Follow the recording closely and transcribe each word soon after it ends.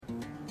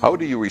How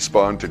do you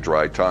respond to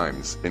dry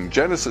times? In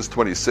Genesis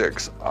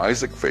 26,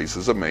 Isaac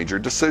faces a major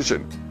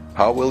decision.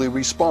 How will he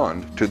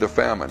respond to the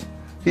famine?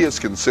 He has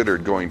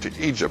considered going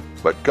to Egypt,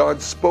 but God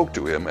spoke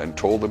to him and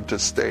told him to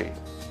stay.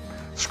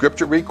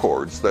 Scripture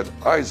records that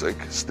Isaac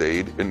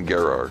stayed in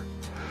Gerar.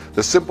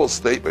 The simple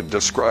statement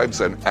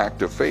describes an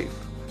act of faith.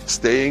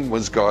 Staying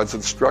was God's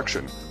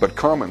instruction, but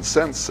common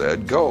sense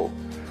said go.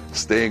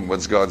 Staying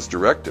was God's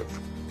directive,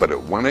 but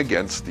it went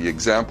against the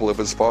example of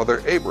his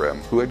father Abraham,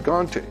 who had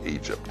gone to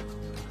Egypt.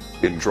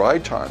 In dry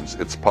times,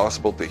 it's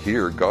possible to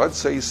hear God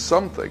say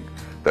something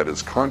that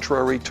is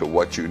contrary to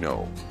what you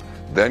know.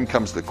 Then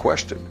comes the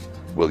question,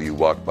 will you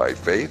walk by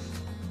faith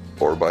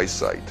or by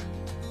sight?